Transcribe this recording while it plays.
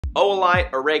Oolite,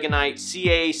 aragonite,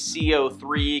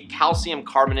 CaCO3, calcium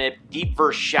carbonate, deep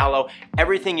versus shallow,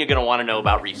 everything you're gonna wanna know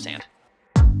about reef sand.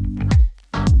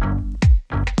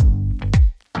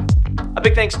 A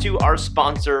big thanks to our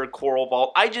sponsor, Coral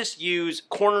Vault. I just use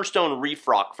Cornerstone Reef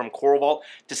Rock from Coral Vault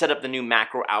to set up the new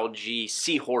macroalgae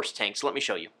seahorse tank, so let me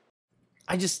show you.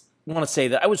 I just want to say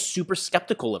that I was super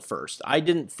skeptical at first. I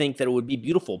didn't think that it would be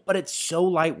beautiful, but it's so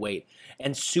lightweight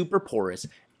and super porous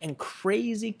and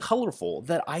crazy colorful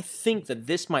that I think that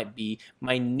this might be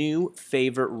my new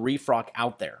favorite reef rock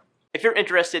out there. If you're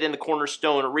interested in the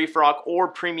Cornerstone Reef Rock or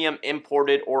premium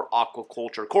imported or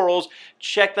aquaculture corals,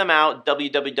 check them out,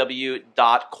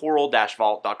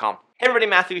 www.coral-vault.com. Hey everybody,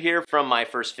 Matthew here from My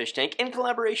First Fish Tank in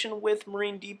collaboration with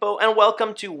Marine Depot, and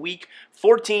welcome to week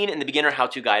 14 in the beginner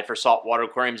how-to guide for saltwater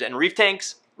aquariums and reef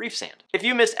tanks. Reef sand. If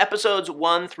you missed episodes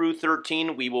 1 through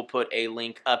 13, we will put a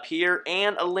link up here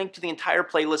and a link to the entire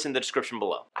playlist in the description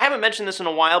below. I haven't mentioned this in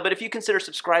a while, but if you consider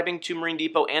subscribing to Marine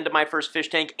Depot and to My First Fish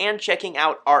Tank and checking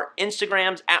out our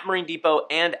Instagrams at Marine Depot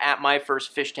and at My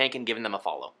First Fish Tank and giving them a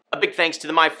follow. A big thanks to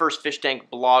the My First Fish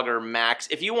Tank blogger, Max.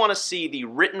 If you want to see the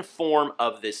written form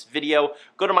of this video,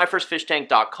 go to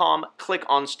myfirstfishtank.com, click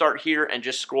on Start Here, and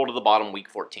just scroll to the bottom, week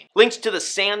 14. Links to the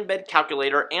sandbed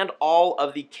calculator and all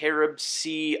of the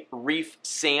CaribSea reef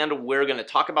sand we're going to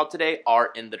talk about today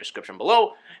are in the description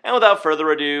below. And without further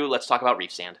ado, let's talk about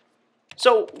reef sand.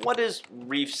 So what is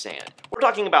reef sand? We're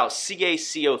talking about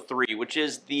CaCO3, which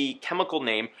is the chemical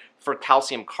name for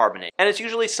calcium carbonate. And it's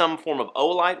usually some form of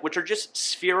oolite, which are just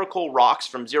spherical rocks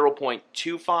from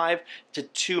 0.25 to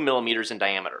 2 millimeters in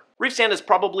diameter. Reef sand is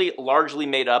probably largely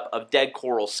made up of dead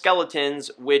coral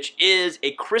skeletons, which is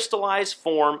a crystallized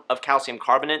form of calcium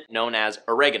carbonate known as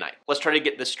aragonite. Let's try to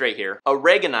get this straight here.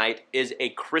 Aragonite is a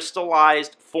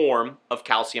crystallized form of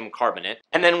calcium carbonate.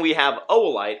 And then we have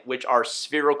oolite, which are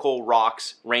spherical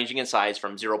rocks ranging in size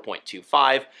from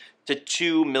 0.25 to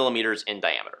 2 millimeters in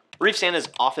diameter. Reef sand is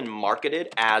often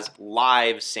marketed as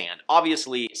live sand.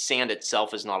 Obviously, sand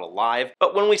itself is not alive,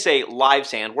 but when we say live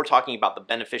sand, we're talking about the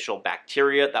beneficial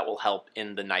bacteria that will help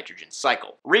in the nitrogen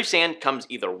cycle. Reef sand comes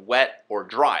either wet or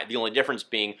dry, the only difference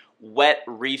being wet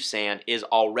reef sand is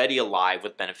already alive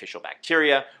with beneficial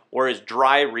bacteria, whereas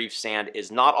dry reef sand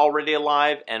is not already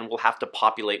alive and will have to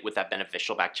populate with that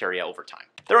beneficial bacteria over time.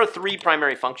 There are 3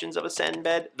 primary functions of a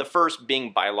sandbed, the first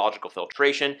being biological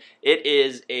filtration. It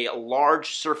is a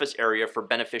large surface area for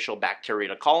beneficial bacteria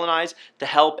to colonize to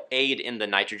help aid in the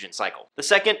nitrogen cycle. The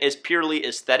second is purely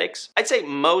aesthetics. I'd say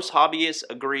most hobbyists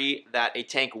agree that a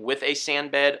tank with a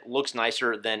sandbed looks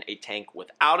nicer than a tank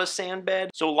without a sandbed,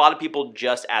 so a lot of people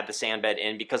just add the sandbed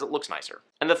in because it looks nicer.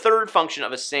 And the third function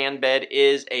of a sandbed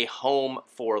is a home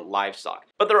for livestock.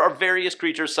 But there are various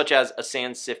creatures such as a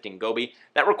sand sifting goby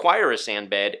that require a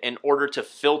sandbed in order to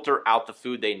filter out the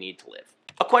food they need to live.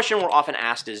 A question we're often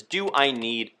asked is, do I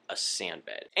need a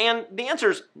sandbed? And the answer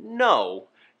is no.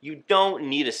 You don't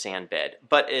need a sandbed,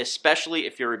 but especially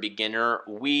if you're a beginner,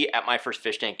 we at My First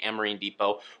Fish Tank and Marine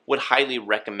Depot would highly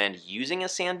recommend using a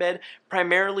sandbed,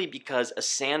 primarily because a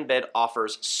sandbed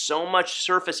offers so much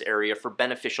surface area for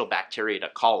beneficial bacteria to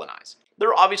colonize. There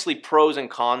are obviously pros and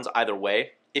cons either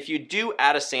way. If you do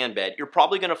add a sandbed, you're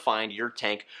probably going to find your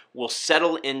tank will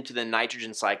settle into the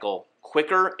nitrogen cycle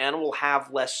quicker and will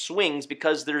have less swings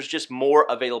because there's just more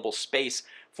available space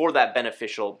for that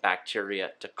beneficial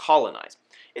bacteria to colonize.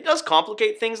 It does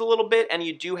complicate things a little bit and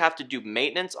you do have to do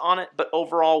maintenance on it, but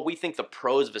overall we think the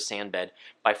pros of a sandbed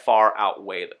by far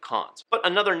outweigh the cons. But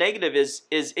another negative is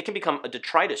it can become a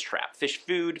detritus trap. Fish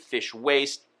food, fish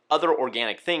waste, other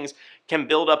organic things can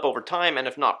build up over time, and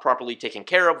if not properly taken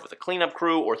care of with a cleanup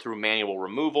crew or through manual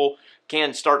removal,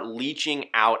 can start leaching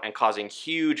out and causing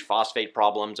huge phosphate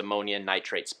problems, ammonia,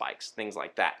 nitrate spikes, things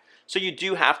like that. So you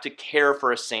do have to care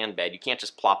for a sandbed. You can't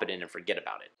just plop it in and forget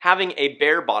about it. Having a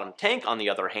bare bottom tank, on the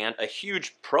other hand, a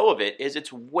huge pro of it is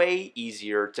it's way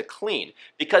easier to clean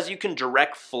because you can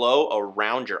direct flow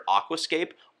around your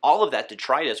aquascape. All of that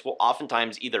detritus will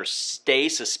oftentimes either stay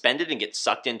suspended and get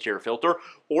sucked into your filter,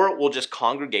 or it will just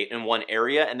congregate in one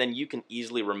area and then you can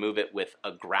easily remove it with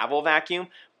a gravel vacuum.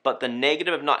 But the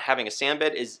negative of not having a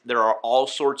sandbed is there are all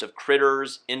sorts of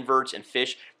critters, inverts, and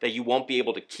fish that you won't be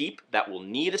able to keep that will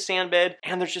need a sandbed,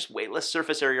 and there's just way less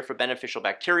surface area for beneficial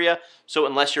bacteria, so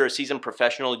unless you're a seasoned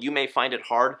professional, you may find it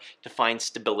hard to find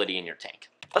stability in your tank.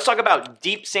 Let's talk about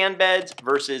deep sandbeds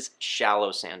versus shallow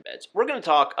sandbeds. We're going to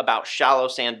talk about shallow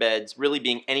sandbeds really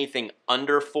being anything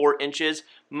under 4 inches,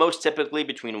 most typically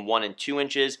between 1 and 2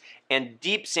 inches, and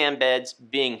deep sand beds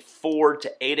being 4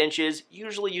 to 8 inches.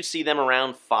 Usually you see them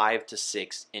around 5 to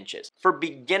 6 inches. For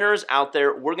beginners out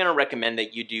there, we're going to recommend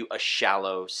that you do a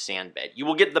shallow sand bed. You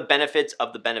will get the benefits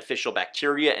of the beneficial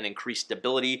bacteria and increased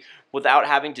stability without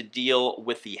having to deal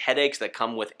with the headaches that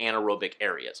come with anaerobic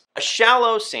areas. A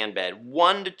shallow sand bed,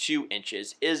 1 to 2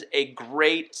 inches, is a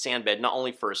great sand bed not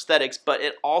only for aesthetics, but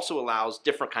it also allows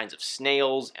different kinds of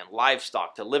snails and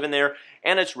livestock to live in there,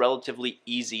 and it's relatively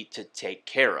easy to take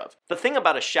care of. The thing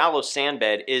about a shallow sand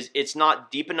bed is it's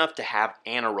not deep enough to have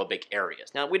anaerobic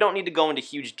areas. Now, we don't need to go into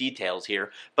huge details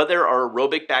here, but there are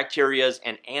aerobic bacteria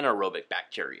and anaerobic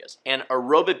bacteria. And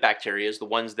aerobic bacteria, the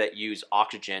ones that use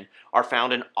oxygen, are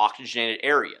found in oxygenated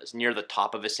areas near the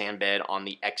top of a sand bed on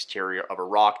the exterior of a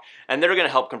rock, and they're going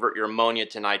to help convert your ammonia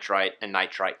to nitrite and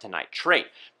nitrite to nitrate.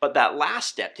 But that last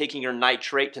step, taking your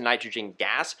nitrate to nitrogen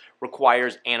gas,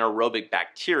 requires anaerobic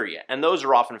bacteria, and those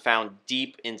are often found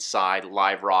deep inside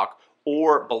live rock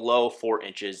or below 4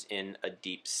 inches in a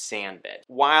deep sand bed.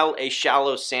 While a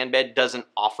shallow sand bed doesn't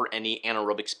offer any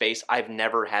anaerobic space, I've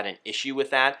never had an issue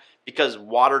with that because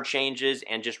water changes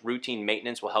and just routine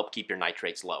maintenance will help keep your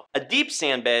nitrates low. A deep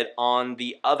sand bed, on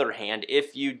the other hand,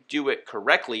 if you do it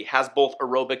correctly, has both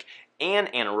aerobic and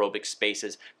anaerobic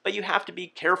spaces, but you have to be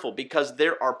careful because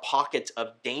there are pockets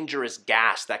of dangerous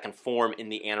gas that can form in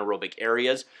the anaerobic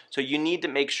areas. So you need to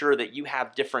make sure that you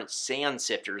have different sand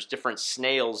sifters, different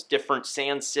snails, different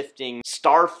sand sifting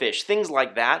starfish, things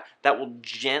like that, that will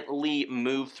gently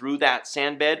move through that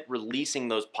sand bed, releasing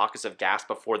those pockets of gas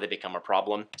before they become a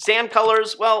problem. Sand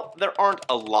colors, well, there aren't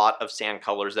a lot of sand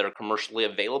colors that are commercially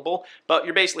available, but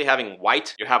you're basically having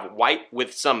white. You have white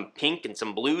with some pink and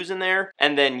some blues in there,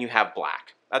 and then you have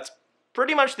black. That's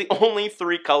pretty much the only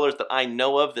 3 colors that I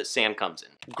know of that sand comes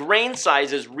in. Grain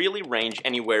sizes really range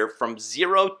anywhere from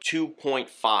 0 to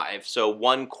 0.5, so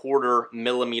 1/4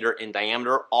 millimeter in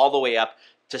diameter, all the way up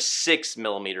to 6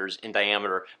 millimeters in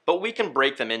diameter, but we can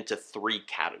break them into 3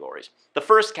 categories. The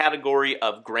first category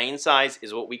of grain size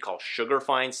is what we call sugar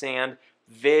fine sand.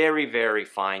 Very, very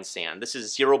fine sand. This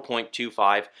is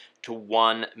 0.25 to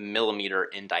 1 millimeter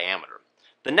in diameter.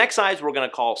 The next size we're going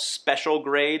to call special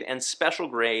grade, and special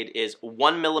grade is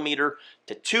 1 millimeter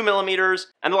to 2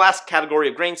 millimeters. And the last category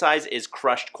of grain size is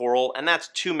crushed coral, and that's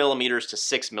 2 millimeters to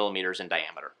 6 millimeters in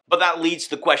diameter. But that leads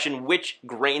to the question, which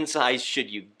grain size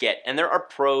should you get? And there are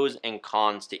pros and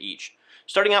cons to each.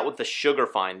 Starting out with the sugar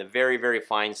fine, the very, very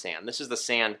fine sand. This is the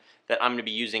sand that I'm going to be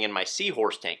using in my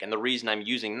seahorse tank, and the reason I'm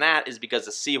using that is because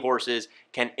the seahorses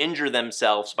can injure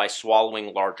themselves by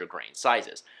swallowing larger grain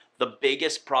sizes. The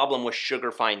biggest problem with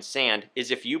sugar fine sand is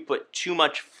if you put too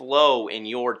much flow in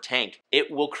your tank,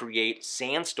 it will create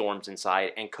sandstorms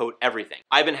inside and coat everything.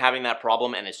 I've been having that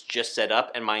problem and it's just set up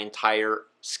and my entire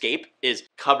scape is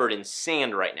covered in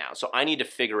sand right now. So I need to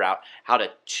figure out how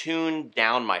to tune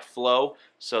down my flow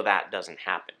so that doesn't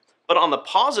happen. But on the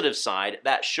positive side,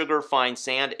 that sugar fine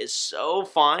sand is so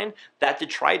fine that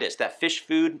detritus, that fish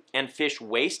food and fish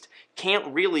waste, can't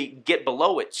really get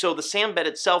below it. So the sand bed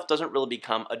itself doesn't really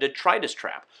become a detritus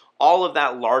trap. All of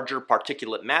that larger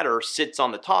particulate matter sits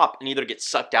on the top and either gets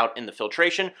sucked out in the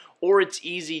filtration, or it's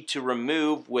easy to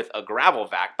remove with a gravel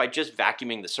vac by just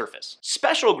vacuuming the surface.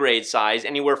 Special grade size,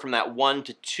 anywhere from that 1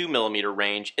 to 2 millimeter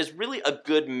range, is really a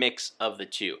good mix of the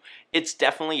two. It's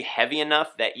definitely heavy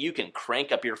enough that you can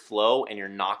crank up your flow and you're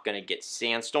not going to get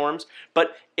sandstorms,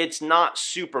 but it's not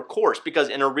super coarse because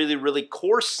in a really, really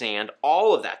coarse sand,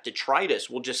 all of that detritus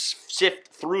will just sift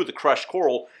through the crushed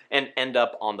coral and end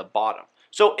up on the bottom.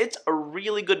 So it's a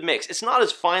really good mix. It's not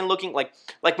as fine looking, like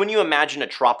when you imagine a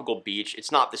tropical beach, it's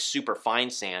not this super fine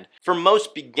sand. For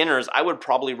most beginners, I would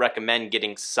probably recommend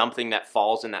getting something that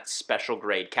falls in that special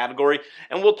grade category,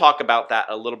 and we'll talk about that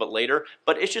a little bit later,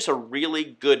 but it's just a really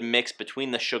good mix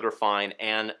between the sugar fine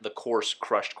and the coarse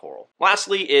crushed coral.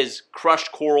 Lastly is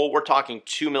crushed coral. We're talking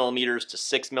 2 millimeters to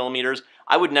 6 millimeters.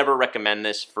 I would never recommend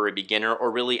this for a beginner or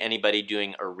really anybody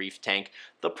doing a reef tank.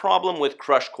 The problem with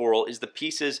crushed coral is the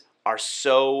pieces are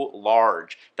so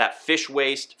large that fish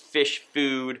waste, fish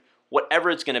food, whatever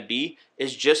it's going to be,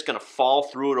 is just going to fall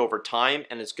through it over time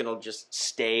and it's going to just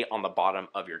stay on the bottom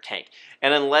of your tank.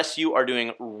 And unless you are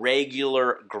doing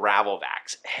regular gravel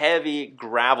vacs, heavy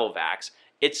gravel vacs,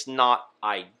 it's not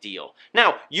ideal.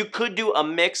 Now, you could do a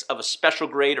mix of a special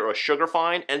grade or a sugar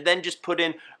fine and then just put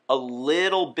in a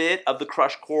little bit of the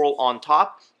crushed coral on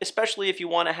top, especially if you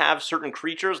want to have certain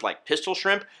creatures like pistol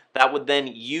shrimp that would then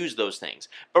use those things.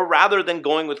 But rather than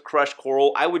going with crushed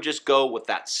coral, I would just go with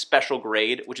that special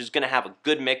grade, which is going to have a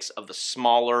good mix of the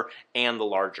smaller and the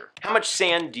larger. How much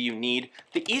sand do you need?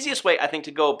 The easiest way I think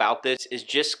to go about this is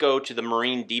just go to the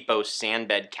Marine Depot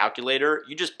Sandbed calculator.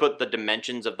 You just put the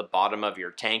dimensions of the bottom of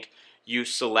your tank. You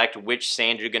select which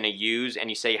sand you're going to use and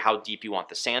you say how deep you want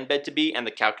the sand bed to be, and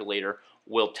the calculator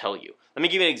will tell you. Let me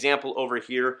give you an example over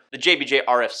here. The JBJ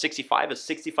RF65 is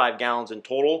 65 gallons in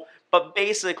total, but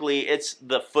basically it's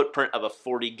the footprint of a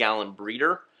 40-gallon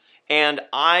breeder. And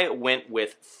I went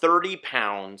with 30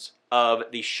 pounds of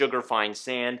the sugar fine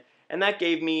sand, and that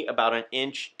gave me about 1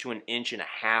 inch to 1.5 inches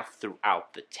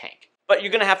throughout the tank. But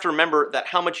you're going to have to remember that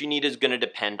how much you need is going to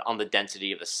depend on the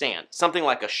density of the sand. Something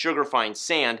like a sugar fine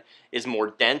sand is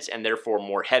more dense and therefore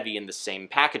more heavy in the same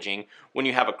packaging. When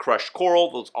you have a crushed coral,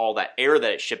 there's all that air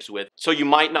that it ships with, so you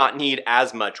might not need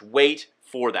as much weight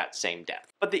for that same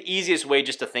depth. But the easiest way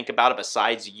just to think about it,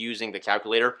 besides using the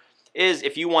calculator, is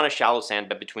if you want a shallow sand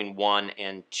bed between 1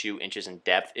 and 2 inches in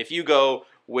depth, if you go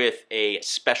with a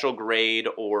special grade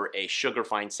or a sugar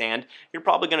fine sand, you're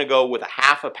probably going to go with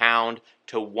 1/2 pound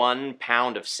to 1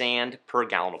 pound of sand per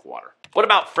gallon of water. What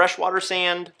about freshwater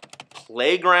sand,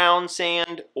 playground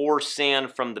sand, or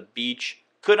sand from the beach?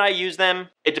 Could I use them?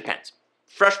 It depends.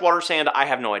 Freshwater sand, I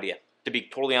have no idea. To be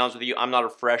totally honest with you, I'm not a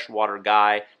freshwater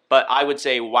guy, but I would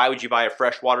say, why would you buy a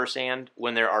freshwater sand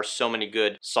when there are so many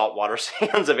good saltwater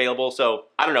sands available? So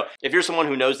I don't know. If you're someone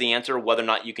who knows the answer, whether or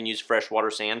not you can use freshwater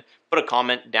sand, put a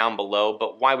comment down below.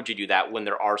 But why would you do that when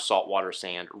there are saltwater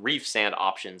sand, reef sand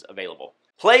options available?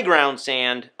 Playground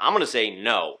sand, I'm going to say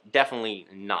no, definitely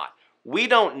not. We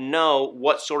don't know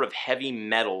what sort of heavy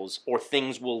metals or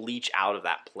things will leach out of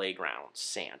that playground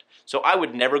sand. So I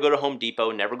would never go to Home Depot,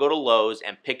 never go to Lowe's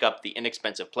and pick up the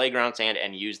inexpensive playground sand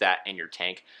and use that in your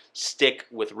tank. Stick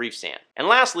with reef sand. And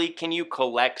lastly, can you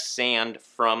collect sand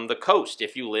from the coast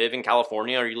if you live in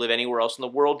California or you live anywhere else in the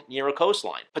world near a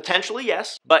coastline? Potentially,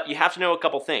 yes, but you have to know a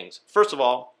couple things. First of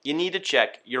all, you need to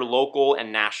check your local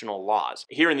and national laws.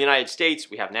 Here in the United States,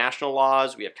 we have national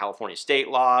laws, we have California state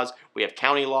laws, we have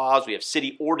county laws, we have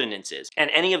city ordinances,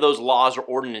 and any of those laws or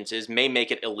ordinances may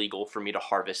make it illegal for me to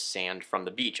harvest sand from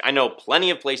the beach. I know plenty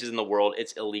of places in the world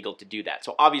it's illegal to do that,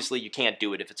 so obviously you can't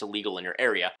do it if it's illegal in your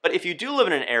area. But if you do live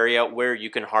in an area where you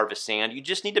can harvest sand, you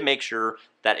just need to make sure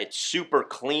that it's super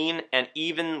clean, and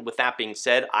even with that being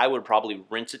said, I would probably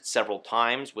rinse it several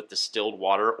times with distilled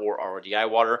water or RODI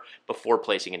water before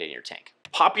placing it in your tank.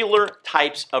 Popular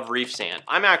types of reef sand.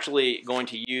 I'm actually going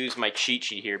to use my cheat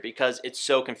sheet here because it's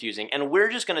so confusing, and we're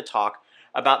just going to talk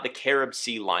about the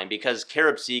CaribSea line because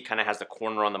CaribSea kind of has the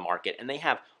corner on the market and they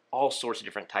have all sorts of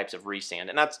different types of reef sand,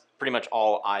 and that's pretty much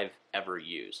all I've ever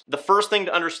used. The first thing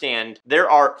to understand, there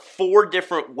are 4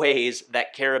 different ways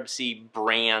that CaribSea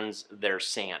brands their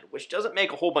sand, which doesn't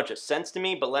make a whole bunch of sense to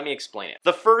me, but let me explain it.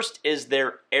 The first is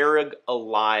their Arig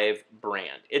Alive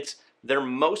brand. It's their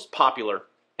most popular,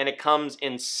 and it comes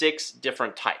in 6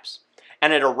 different types.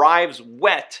 And it arrives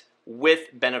wet with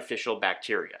beneficial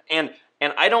bacteria. And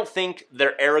I don't think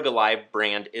their Arig Alive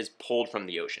brand is pulled from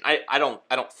the ocean. I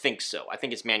don't think so. I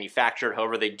think it's manufactured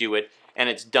however they do it, and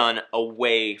it's done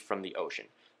away from the ocean.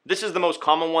 This is the most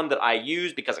common one that I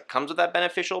use because it comes with that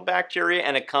beneficial bacteria,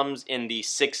 and it comes in the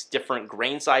 6 different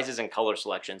grain sizes and color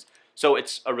selections. So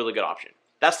it's a really good option.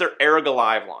 That's their Arig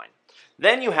Alive line.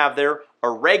 Then you have their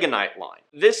Aragonite line.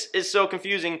 This is so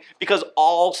confusing because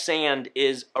all sand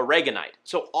is aragonite.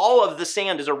 So all of the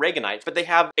sand is aragonite, but they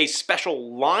have a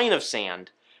special line of sand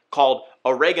called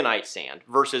aragonite sand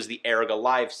versus the Arig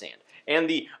Alive sand. And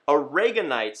the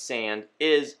aragonite sand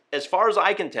is, as far as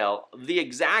I can tell, the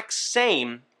exact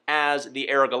same as the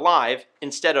Arig Alive.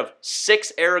 Instead of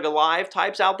 6 Arig Alive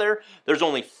types out there, there's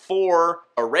only 4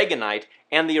 aragonite,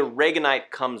 and the aragonite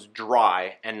comes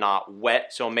dry and not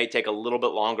wet, so it may take a little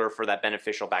bit longer for that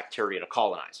beneficial bacteria to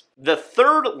colonize. The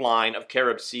third line of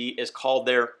CaribSea is called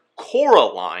their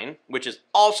coralline, which is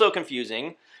also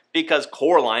confusing because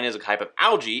coralline is a type of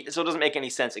algae, so it doesn't make any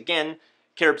sense. Again,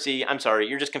 CaribSea, I'm sorry,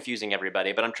 you're just confusing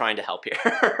everybody, but I'm trying to help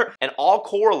here. And all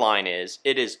coralline is,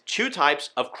 it is 2 types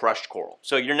of crushed coral.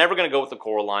 So you're never going to go with the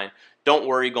coralline. Don't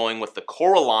worry going with the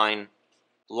coralline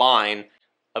line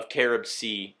of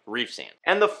CaribSea reef sand.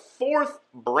 And the 4th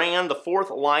brand, the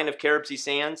 4th line of CaribSea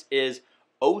sands is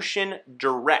Ocean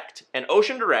Direct. And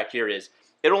Ocean Direct, here it is,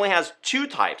 it only has 2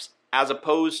 types as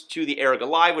opposed to the Arig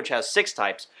Alive, which has 6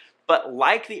 types. But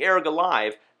like the Arig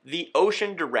Alive, the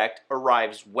Ocean Direct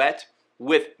arrives wet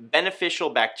with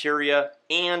beneficial bacteria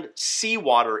and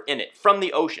seawater in it from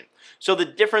the ocean. So the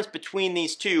difference between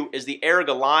these two is the Airg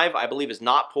Alive, I believe, is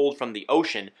not pulled from the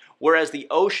ocean, whereas the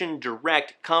Ocean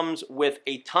Direct comes with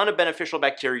a ton of beneficial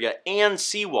bacteria and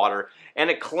seawater,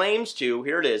 and it claims to,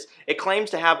 here it is, it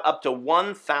claims to have up to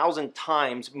 1,000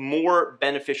 times more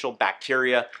beneficial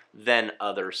bacteria than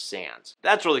other sands.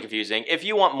 That's really confusing. If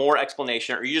you want more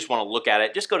explanation or you just want to look at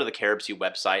it, just go to the CaribSea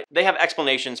website. They have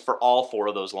explanations for all 4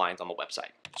 of those lines on the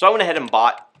website. So I went ahead and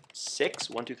bought 6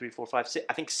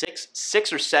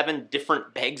 or 7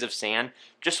 different bags of sand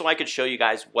just so I could show you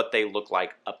guys what they look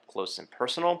like up close and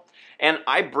personal. And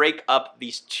I break up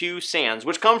these 2 sands,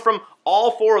 which come from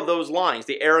all 4 of those lines,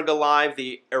 the Airg Alive,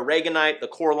 the Aragonite, the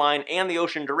Coraline, and the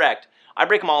Ocean Direct. I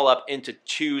break them all up into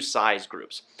 2 size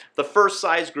groups. The first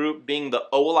size group being the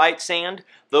oolite sand.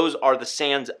 Those are the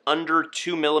sands under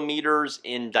 2 millimeters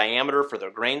in diameter for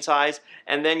their grain size.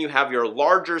 And then you have your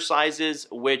larger sizes,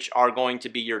 which are going to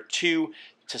be your 2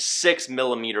 to 6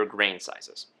 millimeter grain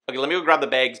sizes. Okay, let me go grab the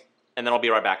bags, and then I'll be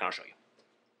right back and I'll show you.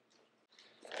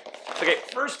 Okay,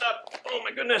 first up, oh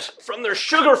my goodness, from their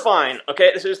Sugar Fine.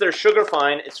 Okay, this is their Sugar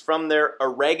Fine. It's from their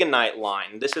Aragonite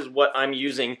line. This is what I'm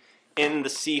using in the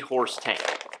Seahorse tank.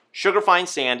 Sugar Fine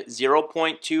sand,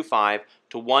 0.25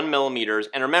 to 1 millimeters.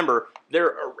 And remember,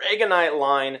 their Aragonite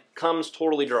line comes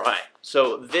totally dry.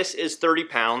 So this is 30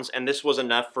 pounds, and this was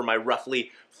enough for my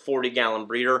roughly 40-gallon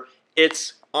breeder.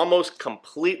 It's almost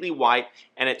completely white,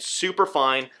 and it's super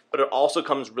fine, but it also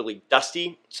comes really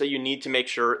dusty, so you need to make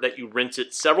sure that you rinse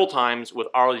it several times with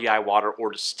RDI water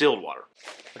or distilled water.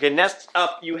 Okay, next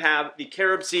up you have the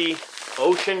CaribSea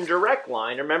Ocean Direct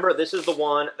line. Remember, this is the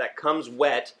one that comes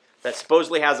wet, that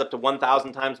supposedly has up to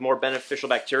 1,000 times more beneficial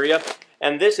bacteria,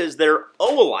 and this is their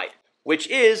oolite, which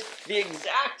is the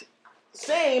exact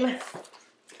same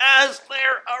as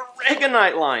their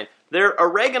Aragonite line. Their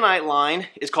Aragonite line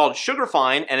is called Sugar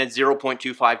Fine, and it's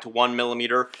 0.25 to 1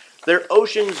 millimeter. Their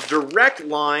Ocean's Direct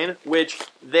line, which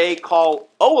they call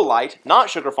oolite, not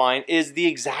Sugar Fine, is the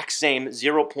exact same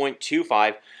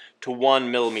 0.25 to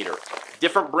 1 millimeter.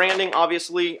 Different branding,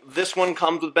 obviously. This one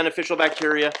comes with beneficial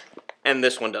bacteria, and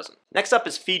this one doesn't. Next up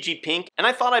is Fiji Pink, and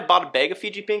I thought I bought a bag of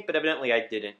Fiji Pink, but evidently I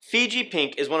didn't. Fiji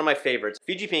Pink is one of my favorites.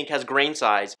 Fiji Pink has grain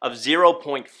size of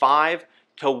 0.5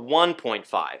 to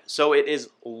 1.5. So it is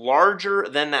larger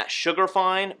than that Sugar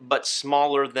Fine, but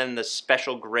smaller than the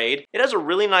special grade. It has a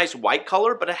really nice white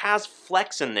color, but it has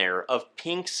flecks in there of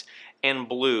pinks and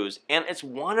blues. And it's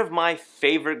one of my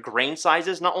favorite grain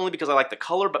sizes, not only because I like the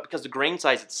color, but because the grain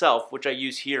size itself, which I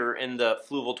use here in the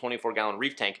Fluval 24-gallon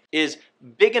reef tank, is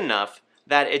big enough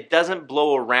that it doesn't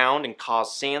blow around and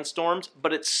cause sandstorms,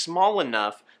 but it's small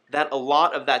enough that a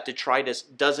lot of that detritus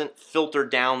doesn't filter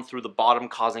down through the bottom,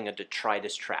 causing a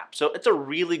detritus trap. So it's a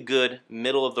really good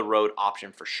middle-of-the-road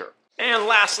option for sure. And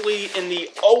lastly, in the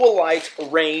oolite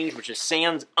range, which is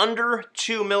sands under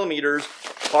 2 millimeters,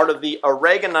 part of the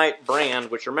Aragonite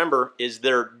brand, which remember is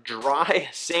their dry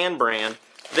sand brand,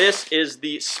 this is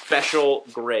the special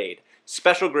grade.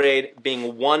 Special grade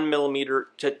being 1 millimeter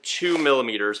to 2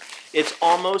 millimeters. It's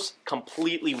almost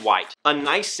completely white. A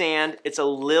nice sand. It's a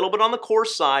little bit on the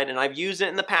coarse side, and I've used it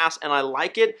in the past and I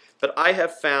like it, but I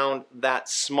have found that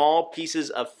small pieces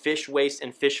of fish waste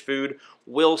and fish food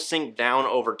will sink down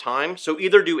over time. So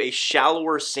either do a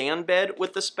shallower sand bed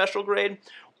with the special grade,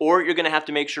 or you're gonna have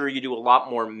to make sure you do a lot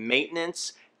more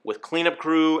maintenance with cleanup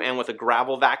crew and with a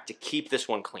gravel vac to keep this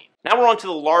one clean. Now we're on to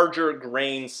the larger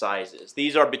grain sizes.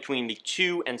 These are between the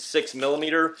 2 and 6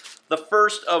 millimeter. The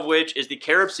first of which is the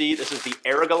CaribSea. This is the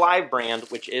Airg Alive brand,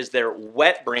 which is their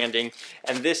wet branding,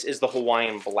 and this is the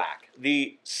Hawaiian Black.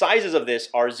 The sizes of this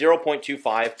are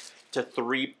 0.25 to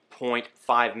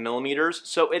 3.5 millimeters,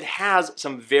 so it has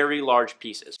some very large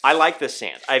pieces. I like this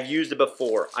sand. I've used it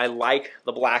before. I like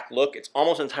the black look. It's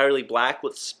almost entirely black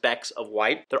with specks of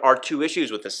white. There are 2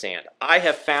 issues with this sand. I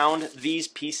have found these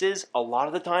pieces a lot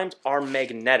of the times are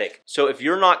magnetic. So if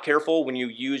you're not careful when you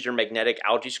use your magnetic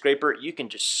algae scraper, you can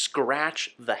just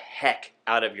scratch the heck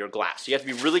out of your glass. So you have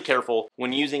to be really careful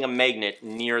when using a magnet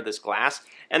near this glass.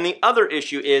 And the other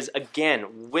issue is,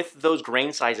 again, with those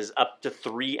grain sizes up to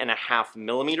 3.5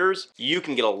 millimeters, you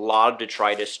can get a lot of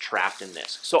detritus trapped in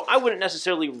this. So I wouldn't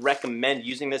necessarily recommend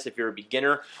using this if you're a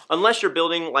beginner. Unless you're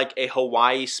building like a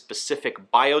Hawaii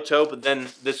specific biotope, then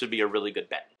this would be a really good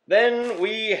bet. Then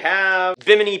we have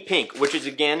Bimini Pink, which is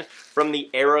again from the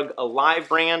Airg Alive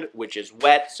brand, which is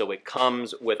wet, so it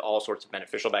comes with all sorts of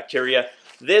beneficial bacteria.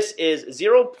 This is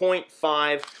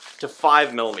 0.5 to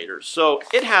 5 millimeters, so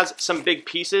it has some big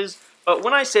pieces, but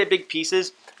when I say big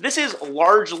pieces, this is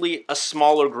largely a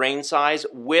smaller grain size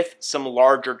with some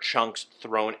larger chunks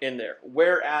thrown in there.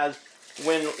 Whereas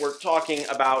when we're talking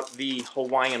about the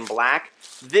Hawaiian black,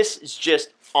 this is just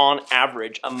on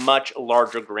average a much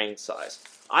larger grain size.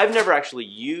 I've never actually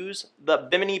used the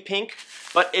Bimini pink,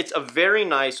 but it's a very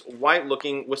nice white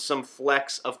looking with some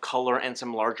flecks of color and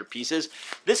some larger pieces.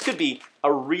 This could be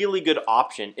a really good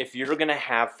option if you're gonna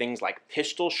have things like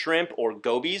pistol shrimp or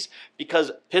gobies,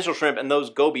 because pistol shrimp and those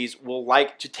gobies will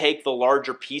like to take the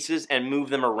larger pieces and move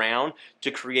them around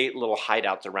to create little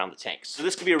hideouts around the tank. So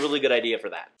this could be a really good idea for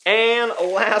that. And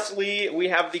lastly, we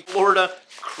have the Florida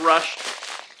crushed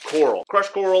coral.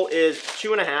 Crushed coral is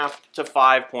 2.5 to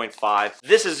 5.5.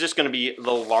 This is just going to be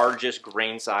the largest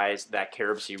grain size that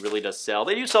CaribSea really does sell.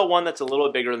 They do sell one that's a little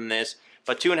bit bigger than this,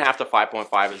 but 2.5 to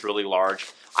 5.5 is really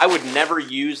large. I would never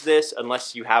use this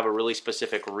unless you have a really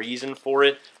specific reason for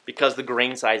it, because the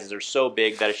grain sizes are so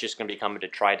big that it's just going to become a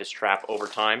detritus trap over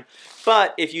time.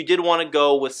 But if you did want to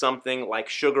go with something like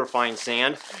sugar fine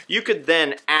sand, you could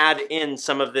then add in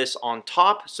some of this on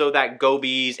top so that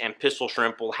gobies and pistol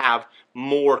shrimp will have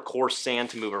more coarse sand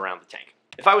to move around the tank.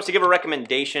 If I was to give a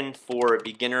recommendation for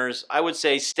beginners, I would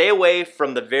say stay away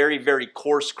from the very, very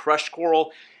coarse crushed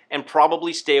coral and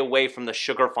probably stay away from the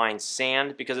sugar fine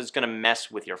sand because it's going to mess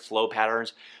with your flow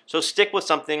patterns. So stick with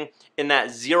something in that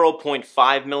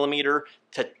 0.5 millimeter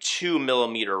to 2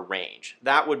 millimeter range.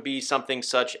 That would be something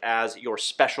such as your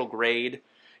special grade,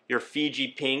 your Fiji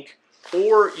pink,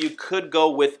 or you could go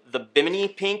with the Bimini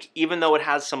pink. Even though it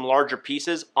has some larger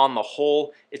pieces, on the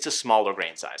whole, it's a smaller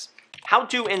grain size. How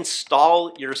to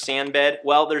install your sand bed?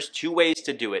 Well, there's two ways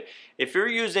to do it. If you're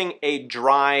using a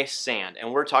dry sand,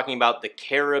 and we're talking about the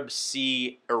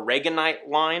CaribSea Aragonite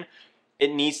line,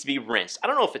 it needs to be rinsed. I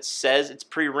don't know if it says it's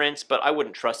pre-rinsed, but I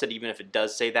wouldn't trust it even if it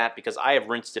does say that, because I have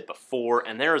rinsed it before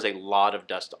and there is a lot of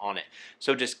dust on it.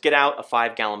 So just get out a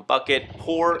 5-gallon bucket,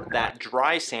 pour that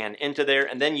dry sand into there,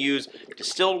 and then use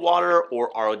distilled water or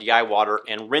RODI water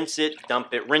and rinse it,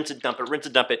 dump it, rinse it, dump it, rinse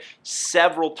it, dump it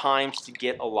several times to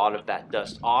get a lot of that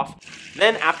dust off.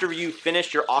 Then after you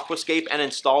finish your aquascape and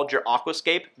installed your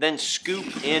aquascape, then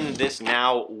scoop in this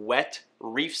now wet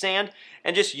reef sand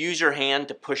and just use your hand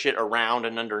to push it around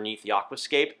and underneath the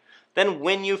aquascape. Then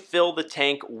when you fill the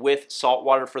tank with salt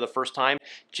water for the first time,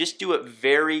 just do it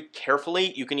very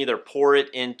carefully. You can either pour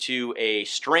it into a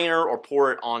strainer or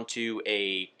pour it onto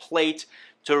a plate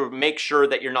to make sure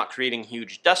that you're not creating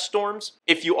huge dust storms.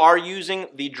 If you are using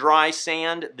the dry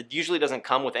sand, that usually doesn't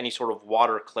come with any sort of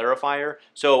water clarifier,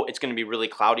 so it's going to be really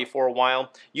cloudy for a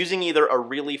while. Using either a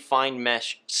really fine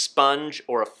mesh sponge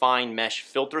or a fine mesh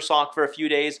filter sock for a few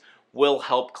days will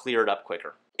help clear it up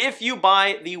quicker. If you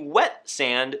buy the wet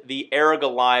sand, the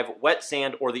Araga Live wet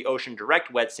sand or the Ocean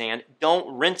Direct wet sand,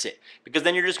 don't rinse it, because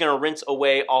then you're just going to rinse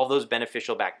away all those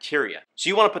beneficial bacteria. So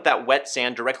you want to put that wet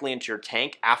sand directly into your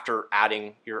tank after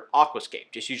adding your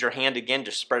aquascape. Just use your hand again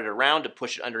to spread it around to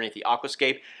push it underneath the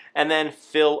aquascape, and then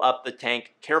fill up the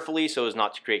tank carefully so as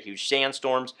not to create huge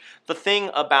sandstorms. The thing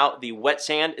about the wet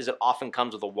sand is it often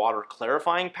comes with a water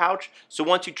clarifying pouch, so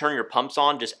once you turn your pumps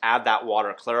on, just add that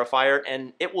water clarifier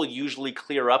and it will usually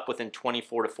clear up within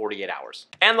 24 to 48 hours.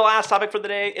 And the last topic for the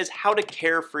day is how to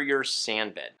care for your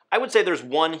sand bed. I would say there's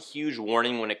one huge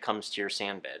warning when it comes to your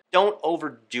sand bed. Don't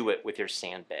overdo it with your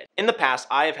sand bed. In the past,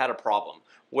 I have had a problem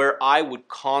where I would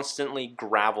constantly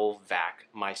gravel vac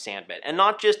my sand bed. And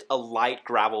not just a light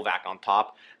gravel vac on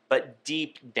top, but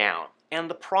deep down. And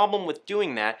the problem with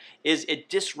doing that is it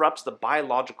disrupts the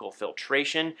biological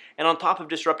filtration, and on top of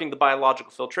disrupting the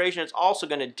biological filtration, it's also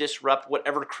going to disrupt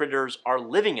whatever critters are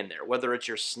living in there, whether it's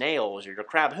your snails or your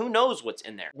crab, who knows what's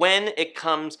in there. When it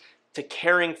comes to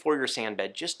caring for your sand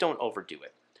bed, just don't overdo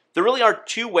it. There really are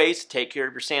two ways to take care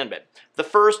of your sand bed. The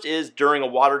first is during a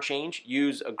water change,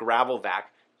 use a gravel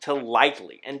vac to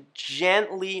lightly and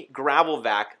gently gravel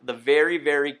vac the very,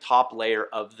 very top layer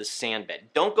of the sand bed.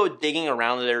 Don't go digging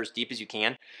around there as deep as you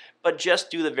can, but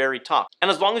just do the very top. And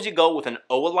as long as you go with an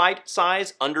oolite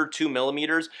size under 2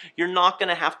 millimeters, you're not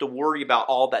gonna have to worry about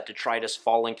all that detritus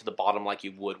falling to the bottom like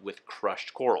you would with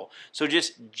crushed coral. So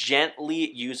just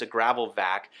gently use a gravel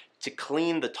vac to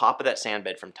clean the top of that sand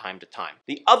bed from time to time.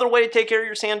 The other way to take care of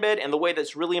your sand bed, and the way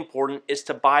that's really important, is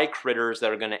to buy critters that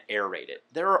are gonna aerate it.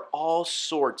 There are all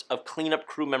sorts of cleanup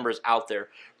crew members out there,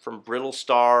 from brittle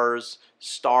stars,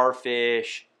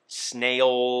 starfish,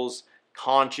 snails,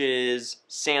 conches,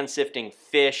 sand sifting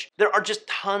fish. There are just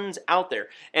tons out there.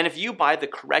 And if you buy the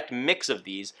correct mix of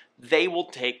these, they will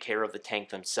take care of the tank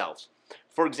themselves.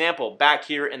 For example, back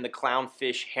here in the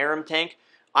clownfish harem tank,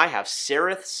 I have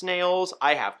seraph snails,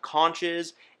 I have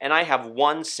conches, and I have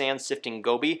one sand sifting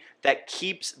goby that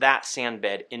keeps that sand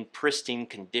bed in pristine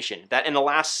condition. That in the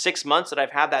last 6 months that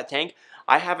I've had that tank,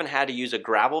 I haven't had to use a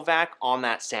gravel vac on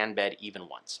that sand bed even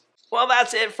once. Well,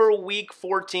 that's it for week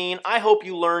 14. I hope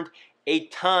you learned a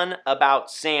ton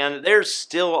about sand. There's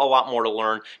still a lot more to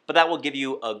learn, but that will give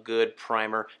you a good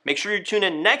primer. Make sure you tune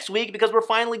in next week because we're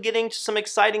finally getting to some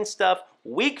exciting stuff.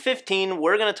 Week 15,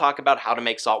 we're going to talk about how to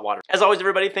make saltwater. As always,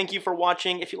 everybody, thank you for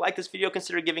watching. If you like this video,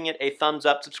 consider giving it a thumbs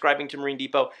up, subscribing to Marine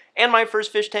Depot and My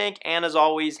First Fish Tank, and as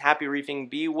always, happy reefing,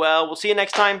 be well. We'll see you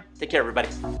next time. Take care, everybody.